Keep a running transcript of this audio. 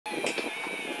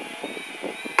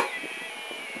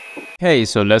Okay,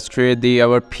 so let's create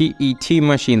our PET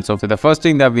machine. So the first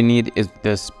thing that we need is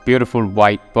this beautiful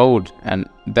white board, and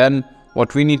then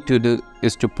what we need to do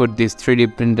is to put these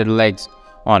 3D printed legs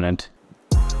on it.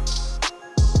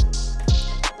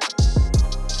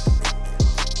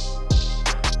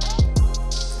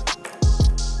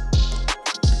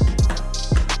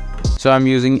 So I'm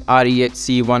using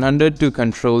REHC 100 to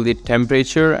control the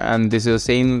temperature, and this is the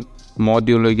same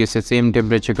module, I guess the same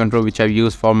temperature control which I've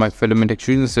used for my filament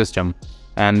extrusion system,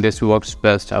 and this works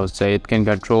best. I would say it can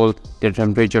control the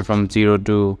temperature from 0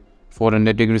 to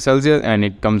 400 degrees Celsius, and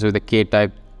it comes with a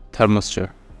K-type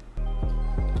thermistor.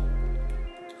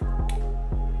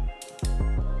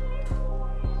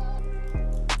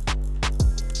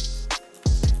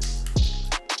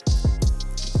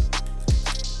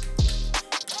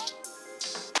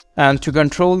 And to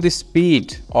control the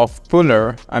speed of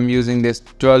puller, I'm using this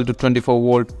 12 to 24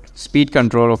 volt speed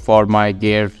controller for my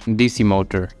gear DC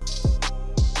motor.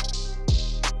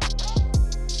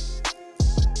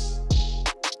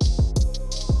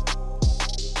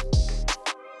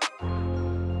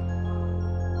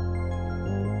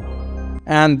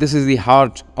 And this is the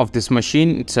heart of this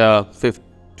machine. It's a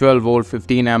 12 volt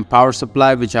 15 amp power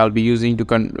supply which I'll be using to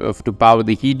power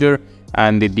the heater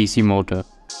and the DC motor.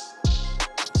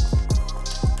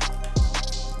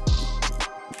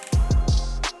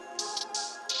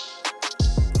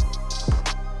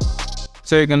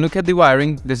 So you can look at the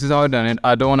wiring. This is how I've done it.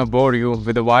 I don't want to bore you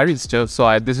with the wiring stuff.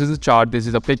 So this is a chart, this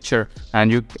is a picture,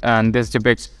 and this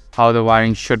depicts how the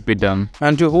wiring should be done.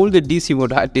 And to hold the DC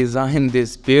motor, I designed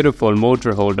this beautiful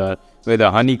motor holder with a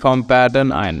honeycomb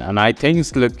pattern, and I think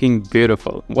it's looking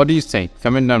beautiful. What do you say?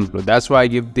 Comment down below. That's why I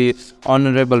give the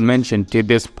honorable mention to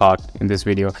this part in this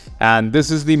video. And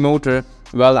this is the motor.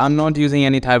 Well, I'm not using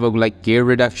any type of like gear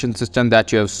reduction system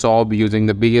that you have saw using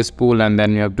the biggest spool and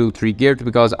then you have 2-3 gears,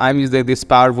 because I'm using this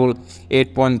powerful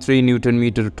 8.3 Newton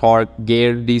meter torque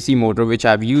gear DC motor which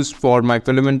I've used for my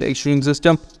filament extrusion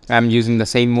system. I'm using the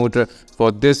same motor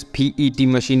for this PET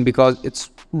machine because it's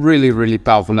really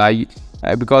powerful.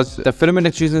 Because the filament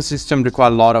extrusion system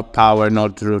requires a lot of power in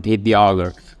order to rotate the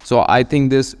auger. So I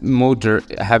think this motor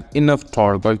have enough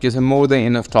torque, or just more than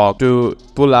enough torque to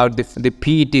pull out the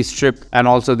PET strip and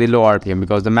also the low RPM,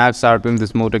 because the max RPM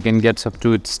this motor can get up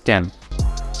to its 10.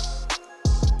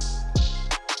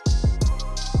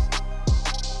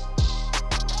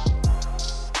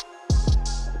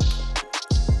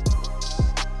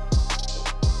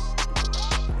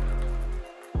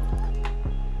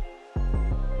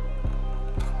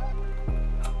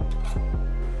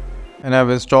 And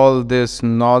I've installed this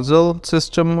nozzle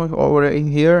system over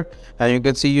here, and you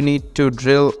can see you need to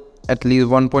drill at least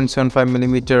 1.75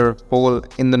 millimeter hole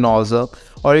in the nozzle,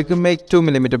 or you can make 2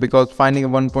 millimeter, because finding a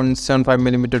 1.75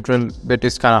 millimeter drill bit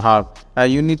is kind of hard.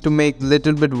 And you need to make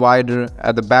little bit wider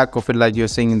at the back of it like you're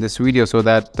seeing in this video, so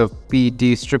that the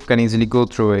PET strip can easily go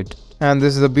through it. And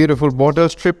this is a beautiful bottle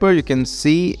stripper. You can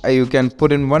see you can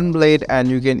put in one blade and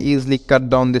you can easily cut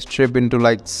down the strip into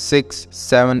like 6,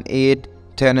 7, 8,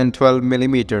 10 and 12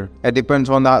 millimeter. It depends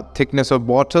on the thickness of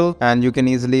bottle, and you can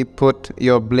easily put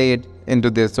your blade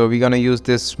into this. So we're gonna use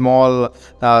this small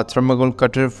thermal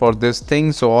cutter for this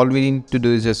thing. So all we need to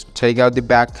do is just take out the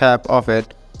back cap of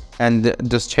it and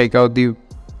just take out the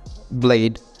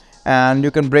blade, and you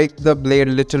can break the blade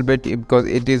a little bit because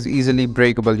it is easily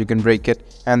breakable. You can break it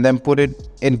and then put it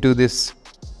into this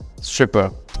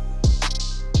stripper.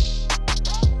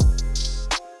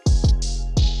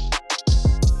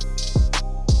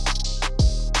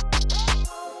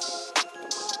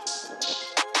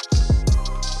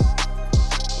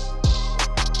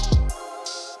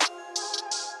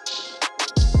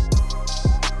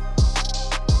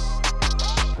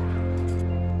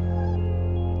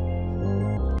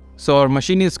 So our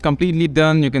machine is completely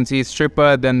done. You can see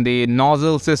stripper, then the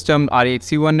nozzle system,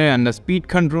 REHC 100, and the speed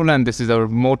control, and this is our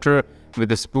motor with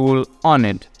the spool on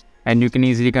it, and you can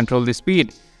easily control the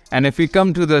speed. And if we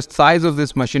come to the size of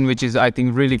this machine, which is I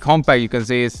think really compact, you can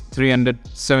say it's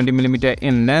 370 millimeter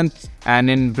in length, and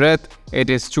in breadth it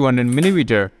is 200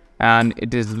 millimeter, and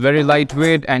it is very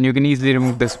lightweight, and you can easily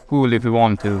remove the spool if you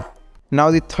want to. Now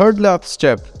the third last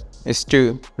step is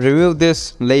to remove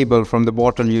this label from the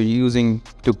bottle you're using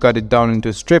to cut it down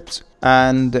into strips,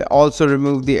 and also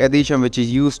remove the adhesion which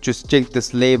is used to stick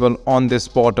this label on this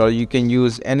bottle. You can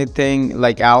use anything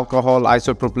like alcohol,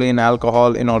 isopropylene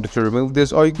alcohol, in order to remove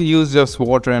this, or you can use just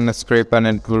water and a scraper and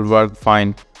it will work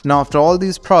fine. Now after all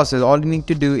these process, all you need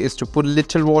to do is to put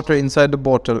little water inside the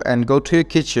bottle and go to your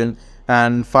kitchen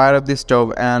and fire up the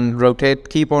stove and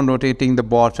keep on rotating the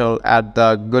bottle at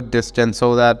the good distance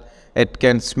so that it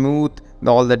can smooth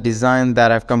all the design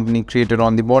that I've company created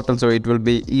on the bottle, so it will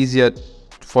be easier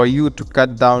for you to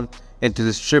cut down into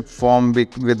the strip form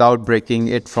without breaking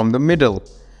it from the middle.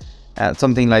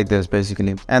 Something like this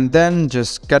basically. And then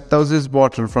just cut out this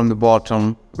bottle from the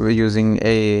bottom using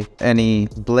any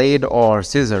blade or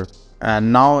scissor.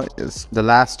 And now the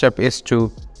last step is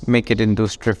to make it into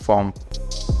strip form.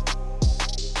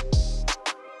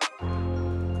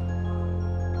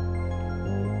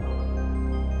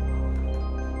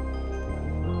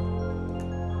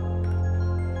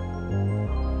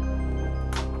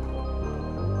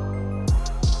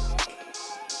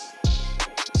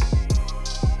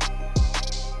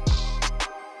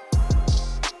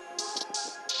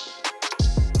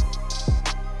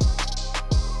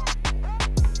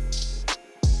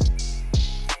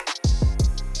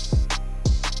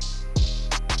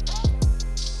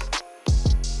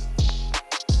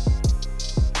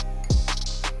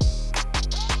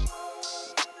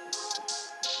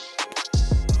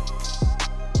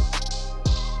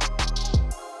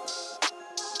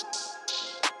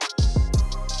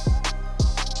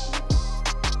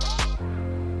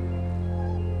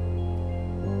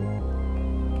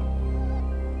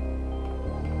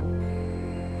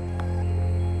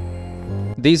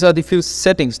 These are the few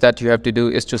settings that you have to do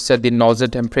is to set the nozzle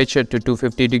temperature to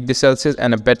 250 degrees Celsius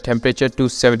and a bed temperature to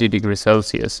 70 degrees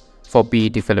Celsius for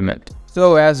PET filament.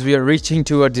 So as we are reaching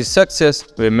towards the success,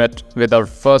 we met with our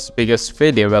first biggest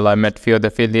failure. Well, I met few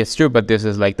other failures too, but this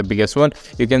is like the biggest one.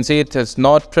 You can see it is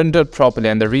not printed properly,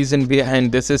 and the reason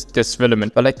behind this is this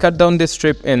filament. Well, I cut down this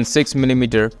strip in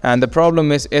 6mm, and the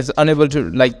problem is it's unable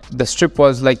to, like, the strip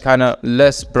was like kind of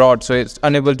less broad, so it's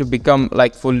unable to become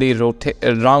like fully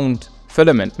round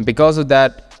filament. Because of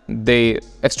that, the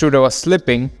extruder was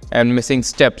slipping and missing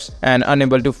steps and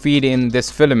unable to feed in this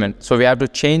filament. So we have to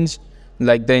change,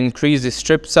 like, increase the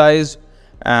strip size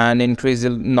and increase the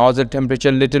nozzle temperature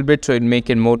a little bit so it make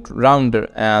it more rounder.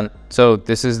 And so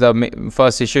this is the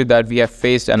first issue that we have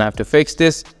faced, and I have to fix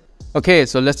this. Okay,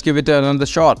 so let's give it another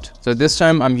shot. So this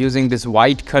time I'm using this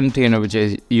white container which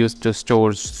is used to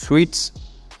store sweets,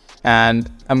 and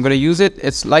I'm gonna use it.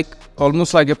 It's like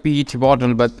almost like a PET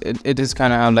bottle, but it is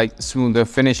kind of like smoother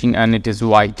finishing, and it is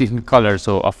white in color,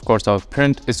 so of course our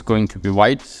print is going to be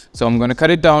white. So I'm going to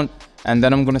cut it down, and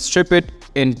then I'm going to strip it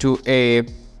into a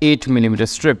 8mm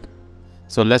strip.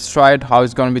 So let's try it, how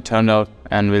it's going to be turned out,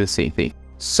 and we'll see.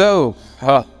 So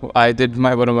I did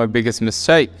one of my biggest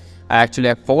mistake. I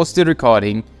paused the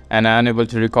recording and I'm unable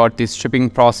to record the stripping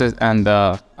process and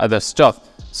the other stuff.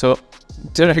 So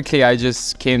directly I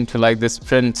just came to like this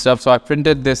print stuff. So I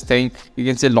printed this thing. You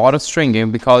can see a lot of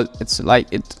stringing because it's like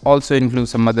it also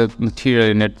includes some other material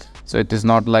in it, so it is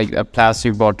not like a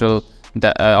plastic bottle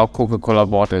that or Coca-Cola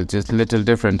bottle. It's just a little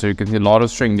different. So you can see a lot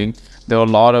of stringing. There are a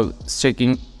lot of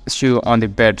sticking issue on the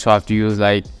bed, so I have to use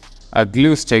like a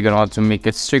glue stick and also make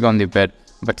it stick on the bed,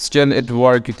 but still it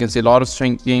worked. You can see a lot of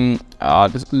stringing.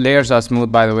 The layers are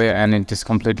smooth, by the way, and it is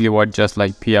completely white, just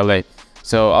like PLA.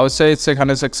 So I would say it's a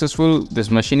kind of successful. This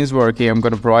machine is working. I'm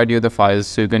going to provide you the files,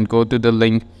 so you can go to the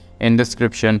link in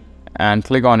description and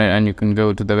click on it, and you can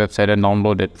go to the website and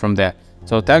download it from there.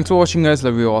 So thanks for watching, guys.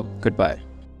 Love you all. Goodbye.